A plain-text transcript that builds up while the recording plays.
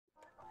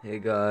Hey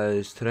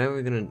guys, today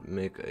we're gonna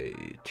make a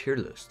tier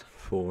list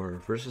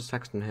for versus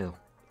Saxton Hill.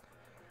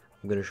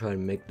 I'm gonna try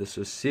and make this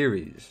a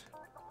series.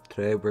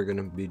 Today we're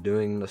gonna be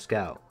doing the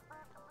scout.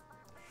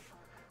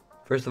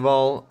 First of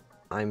all,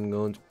 I'm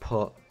going to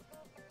put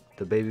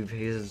the baby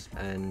faces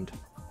and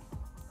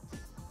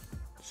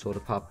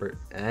soda popper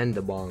and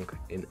the bonk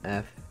in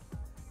F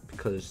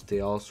because they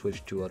all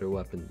switch to other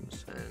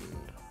weapons and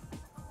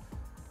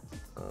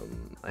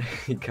I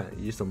can't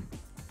use them,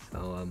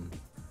 so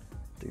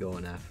they go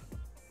in F.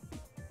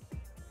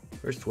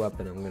 First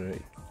weapon I'm gonna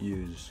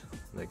use,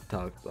 like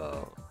talked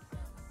about,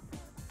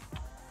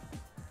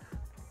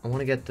 I want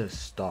to get the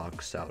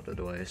stocks out of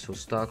the way. So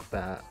stock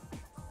bat,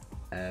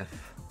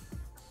 F.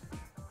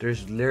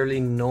 There's literally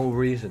no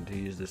reason to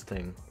use this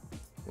thing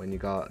when you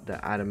got the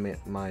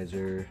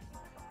atomizer,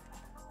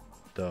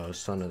 the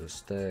son of the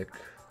stick,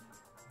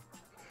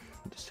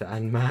 the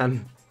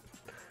Sandman.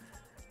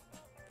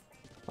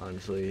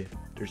 Honestly,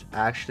 there's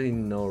actually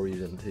no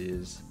reason to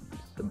use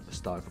the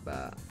stock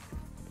bat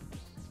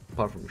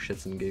apart from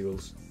shits and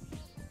giggles.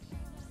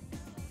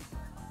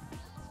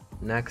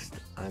 Next,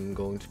 I'm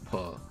going to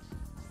put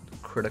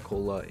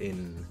Criticola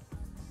in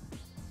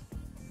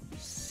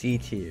C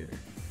tier.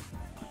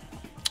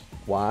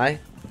 Why?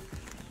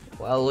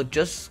 Well, it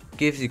just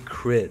gives you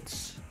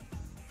crits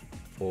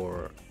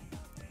for,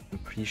 I'm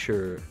pretty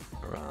sure,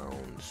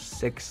 around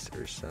 6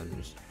 or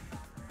 7.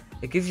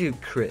 It gives you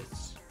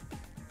crits,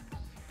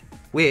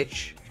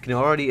 which you can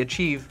already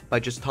achieve by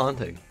just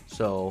taunting.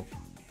 So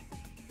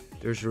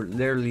there's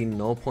literally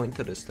no point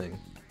to this thing,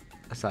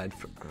 aside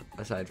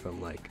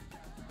from like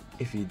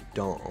if you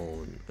don't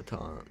own a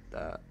taunt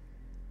that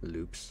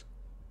loops.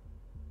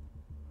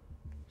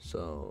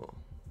 So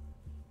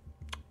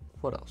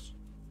what else?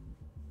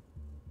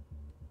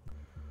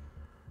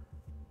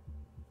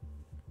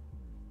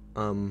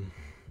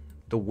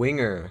 The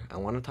winger. I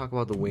want to talk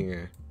about the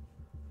winger.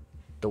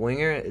 The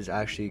winger is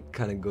actually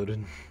kind of good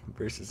in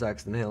versus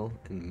Saxton Hill,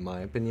 in my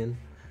opinion,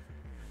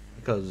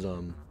 because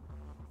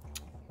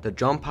the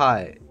jump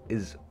high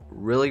is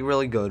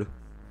really good,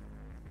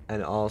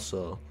 and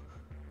also,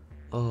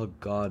 oh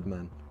god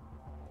man,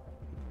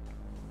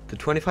 the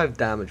 25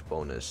 damage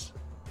bonus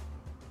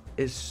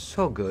is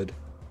so good.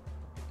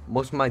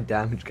 Most of my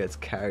damage gets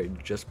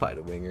carried just by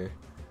the winger,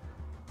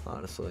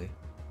 honestly,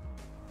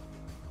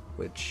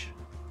 which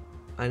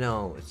I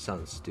know it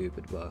sounds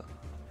stupid, but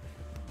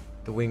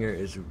the winger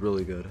is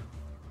really good.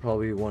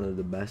 Probably one of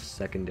the best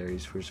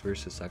secondaries for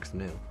versus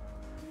Saxton Hill.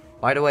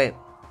 By the way,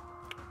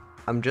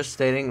 I'm just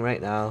stating right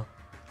now,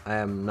 I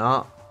am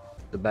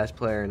not the best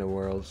player in the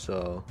world,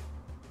 so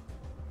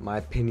my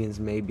opinions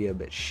may be a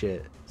bit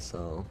shit,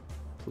 so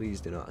please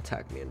do not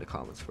attack me in the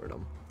comments for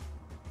them.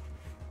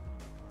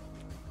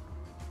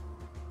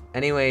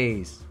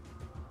 Anyways,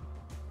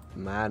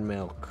 Mad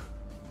Milk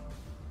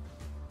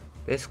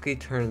basically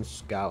turns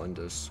Scout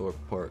into a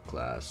support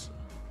class.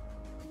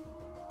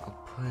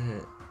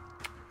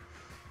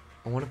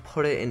 I want to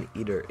put it in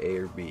either A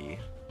or B.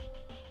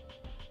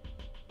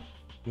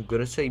 I'm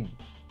gonna say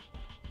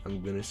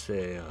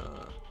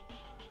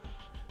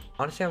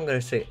honestly I'm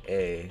gonna say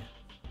A,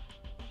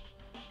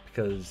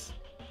 because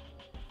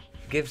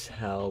it gives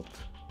health,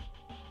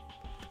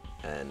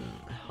 and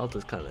health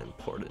is kind of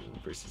important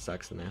versus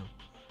Saxton now.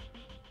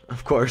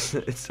 Of course,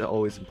 it's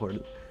always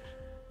important,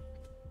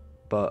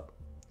 but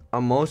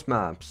on most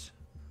maps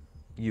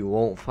you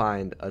won't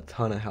find a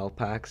ton of health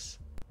packs,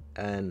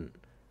 and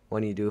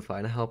when you do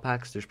find a health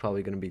packs, there's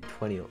probably gonna be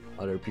 20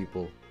 other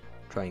people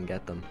try and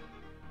get them.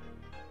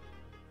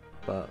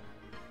 But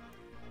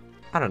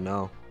I don't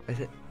know.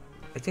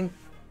 I think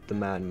the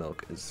Mad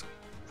Milk is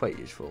quite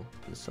useful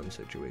in some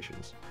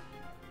situations.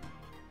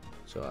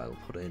 So I'll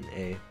put it in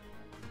A.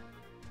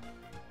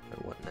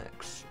 And what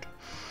next?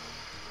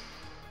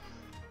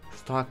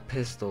 Stock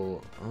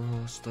pistol.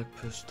 Oh, stock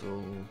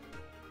pistol.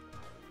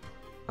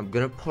 I'm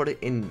gonna put it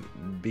in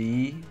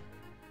B.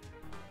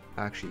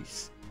 Actually,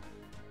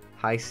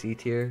 high C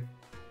tier.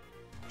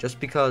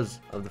 Just because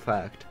of the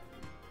fact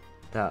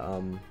that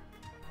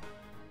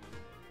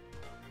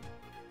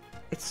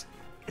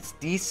it's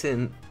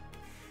decent.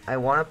 I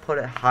want to put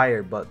it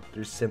higher, but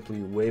there's simply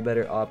way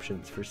better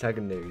options for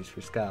secondaries for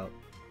Scout,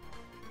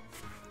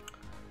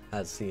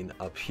 as seen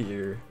up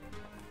here.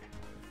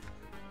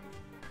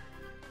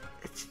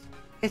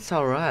 It's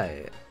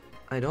alright.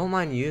 I don't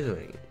mind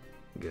using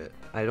it.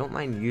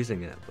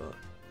 But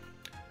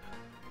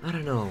I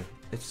don't know.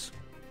 It's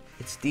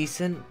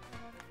decent,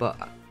 but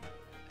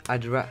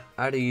I'd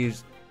rather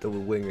use the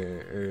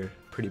winger or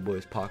Pretty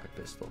Boy's pocket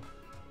pistol.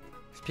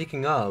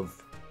 Speaking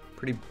of,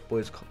 Pretty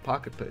Boy's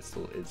pocket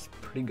pistol is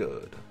pretty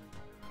good.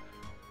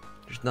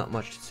 There's not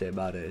much to say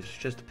about it. It's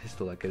just a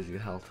pistol that gives you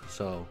health,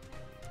 so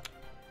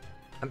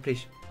I'm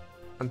pretty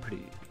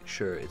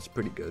sure it's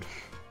pretty good.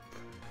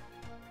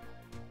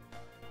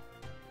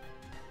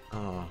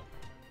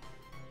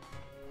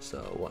 So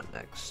what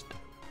next?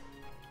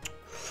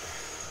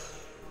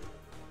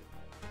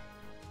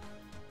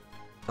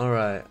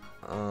 Alright,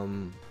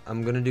 I'm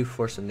gonna do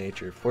Force of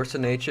Nature. Force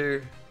of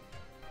Nature,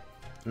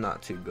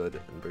 not too good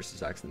in versus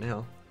Saxton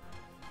Hill.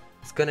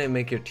 It's gonna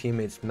make your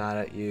teammates mad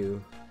at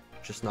you.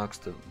 Just knocks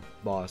the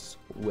boss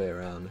way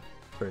around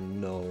for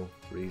no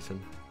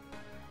reason.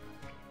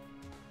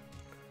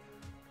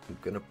 I'm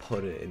gonna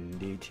put it in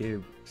D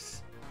tier.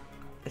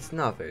 It's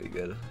not very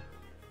good.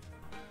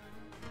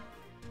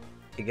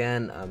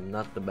 Again, I'm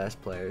not the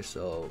best player,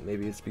 so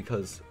maybe it's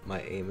because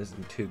my aim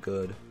isn't too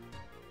good,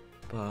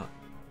 but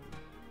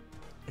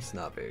it's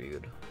not very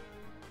good.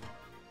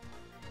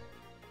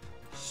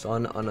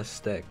 Sun on a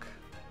stick.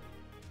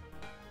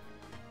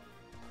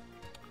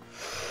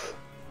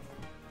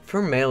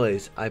 For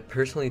melees, I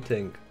personally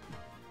think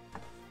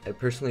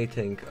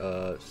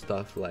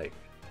stuff like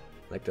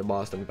the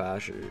Boston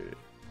Basher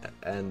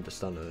and the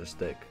Stun on a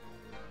Stick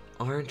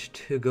aren't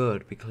too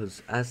good,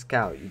 because as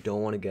scout you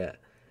don't want to get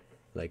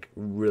like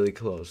really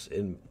close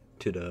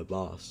into the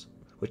boss,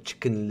 which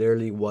can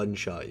literally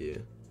one-shot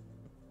you.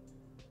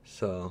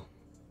 So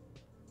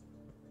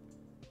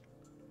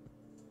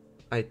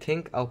I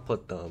think I'll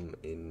put them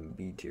in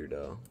B tier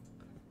though,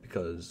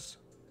 because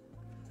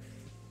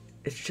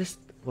it's just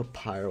what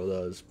Pyro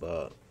does,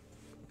 but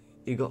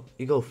you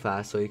go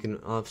fast, so you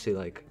can obviously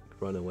like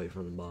run away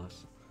from the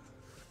boss.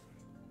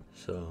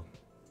 So,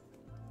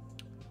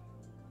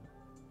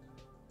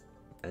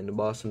 and the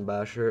Boston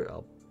Basher,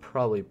 I'll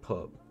probably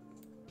put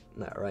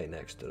that right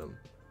next to them.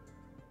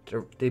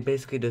 They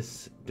basically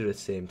just do the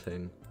same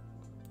thing,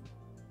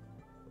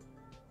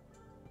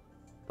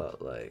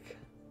 but like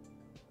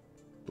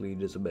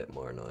bleed is a bit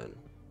more annoying,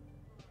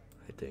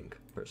 I think,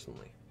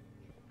 personally.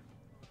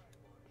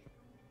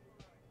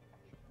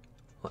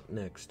 What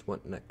next?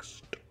 What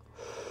next?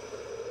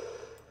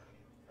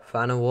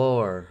 Fan of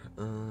War.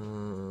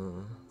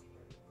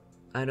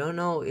 I don't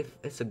know if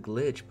it's a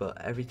glitch,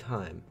 but every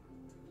time,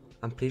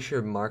 I'm pretty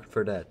sure Mark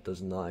for Death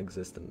does not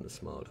exist in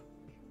this mode.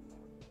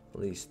 At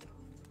least,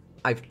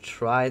 I've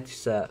tried to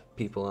set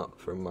people up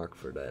for Mark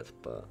for Death,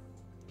 but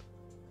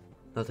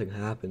nothing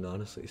happened,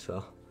 honestly,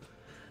 so.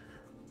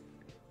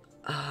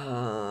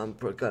 I'm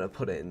gonna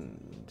put it in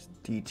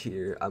D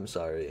tier. I'm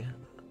sorry.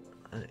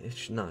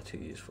 It's not too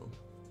useful.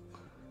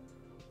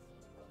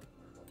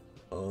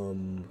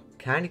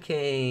 Candy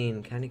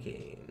cane.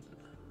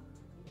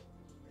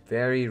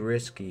 Very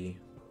risky.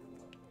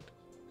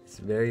 It's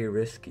very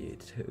risky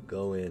to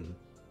go in.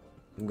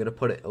 I'm gonna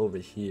put it over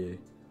here,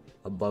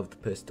 above the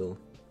pistol,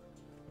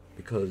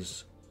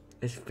 because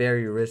it's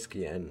very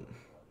risky and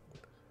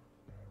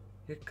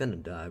you're gonna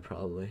die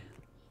probably.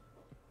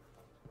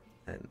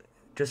 And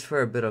just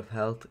for a bit of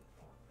health,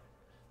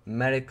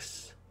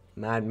 medics,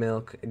 Mad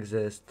Milk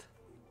exist.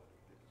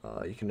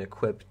 You can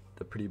equip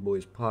the Pretty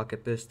Boy's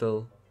pocket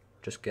pistol.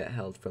 Just get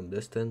health from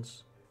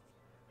distance.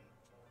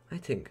 I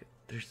think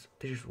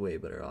there's way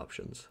better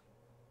options,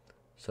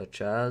 such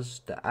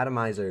as the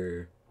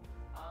Atomizer.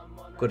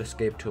 Good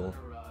escape tool.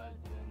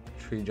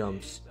 Tree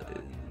jumps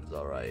is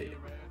alright.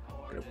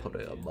 I'm gonna put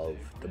it above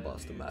the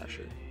Boston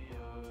Basher.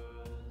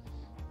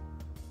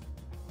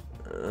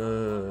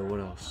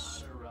 What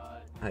else?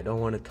 I don't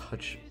want to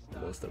touch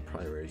most of the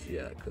primaries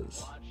yet,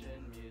 because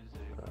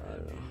I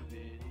don't know.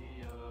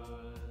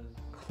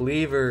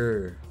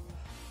 Cleaver.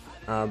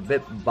 A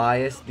bit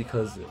biased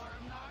because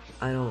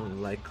I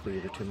don't like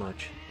Cleaver too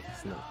much.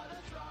 It's not.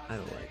 I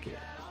don't like it.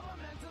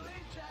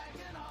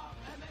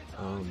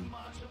 I'm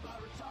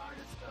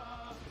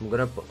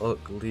gonna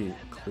put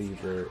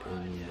Cleaver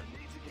in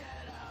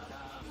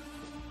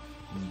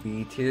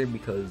B tier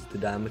because the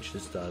damage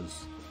this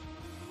does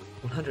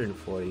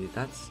 140.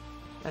 That's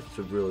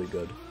really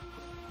good.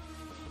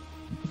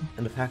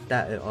 And the fact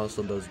that it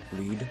also does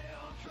bleed,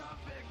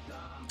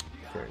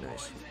 very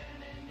nice.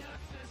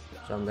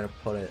 So I'm gonna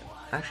put it.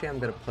 Actually, I'm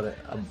gonna put it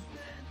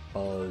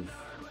above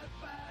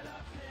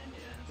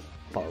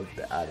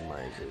the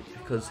Atomizer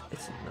because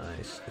it's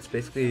nice. It's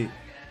basically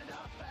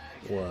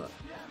what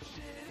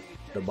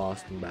the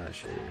Boston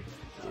Basher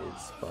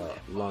is, but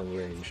long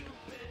ranged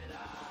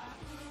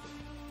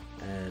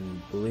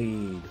and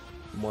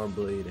more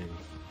bleeding.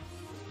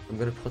 I'm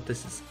gonna put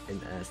this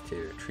in S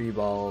tier. Tree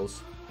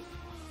balls,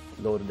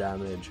 load of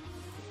damage,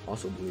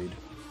 also bleed.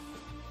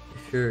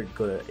 If you're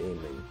good at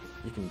aiming,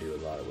 you can do a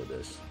lot with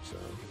this, so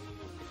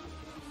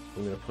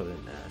I'm gonna put it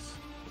in S.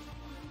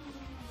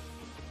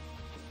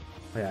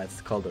 Oh yeah,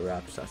 it's called the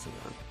Rap Assassin.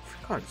 I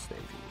forgot its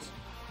name,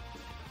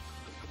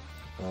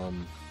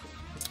 jeez.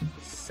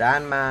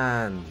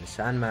 Sandman.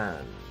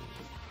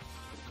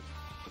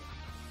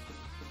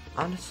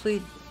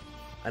 Honestly,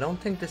 I don't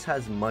think this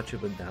has much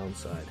of a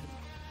downside.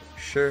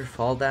 Sure,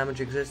 fall damage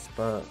exists,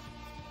 but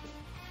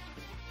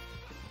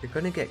you're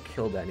gonna get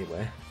killed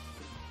anyway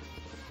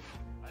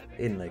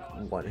in like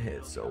one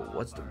hit, so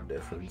what's the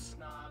difference?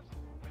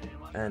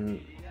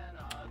 And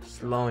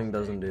slowing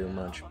doesn't do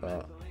much,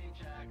 but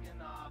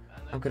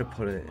I'm gonna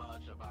put it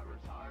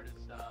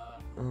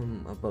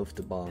above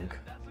the bonk.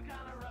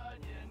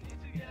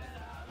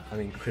 I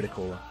mean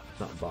critical,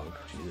 not bonk,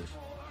 Jesus.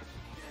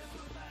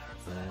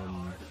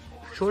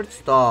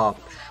 Shortstop.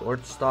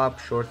 Shortstop.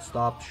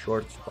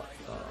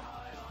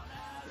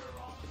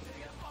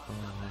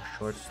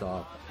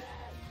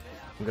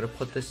 I'm gonna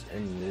put this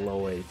in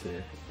low A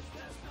tier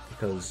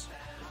because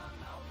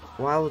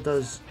while it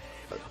does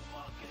a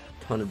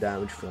ton of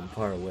damage from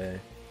far away,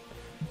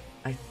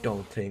 I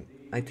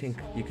think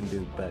you can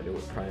do better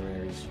with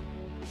primaries.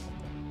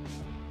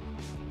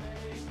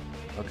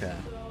 Okay.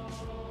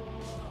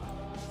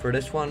 For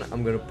this one,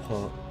 I'm gonna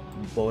put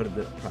both of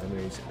the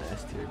primaries in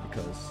S tier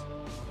because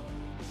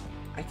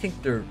I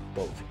think they're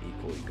both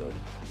equally good.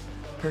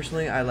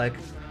 Personally, I like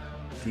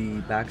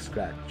the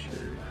backscatter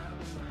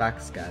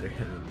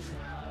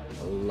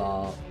a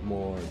lot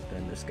more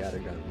than the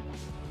scattergun,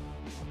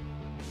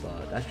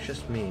 but that's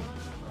just me.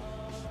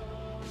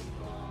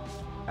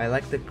 I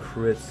like the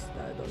crits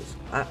that it does.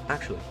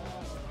 Actually,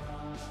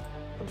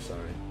 I'm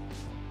sorry.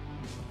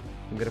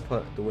 I'm gonna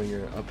put the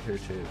winger up here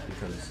too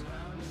because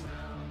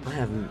I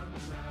haven't.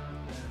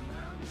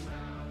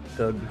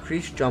 The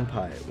increased jump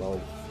height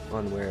while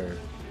on wear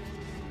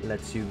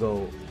lets you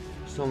go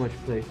so much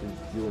places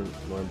you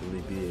wouldn't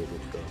normally be able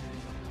to go,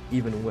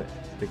 even with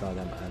the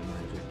goddamn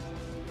atomizer.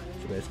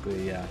 So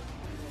basically, yeah.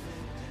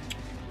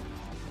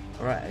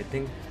 Alright, I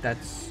think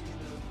that's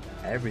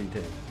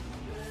everything.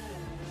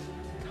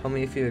 Tell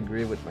me if you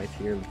agree with my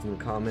tier list in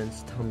the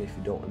comments. Tell me if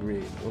you don't agree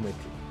with my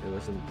tier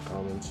list in the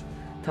comments.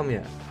 Tell me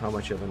how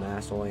much of an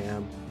asshole I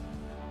am.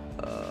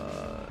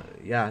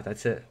 Yeah,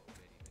 that's it.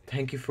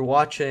 Thank you for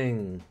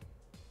watching.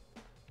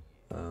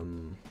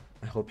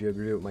 I hope you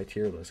agree with my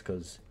tier list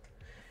because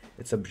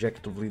it's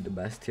objectively the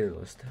best tier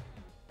list.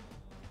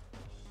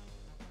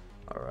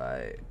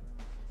 Alright.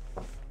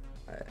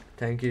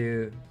 Thank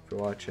you for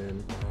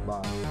watching.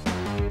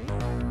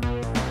 Bye.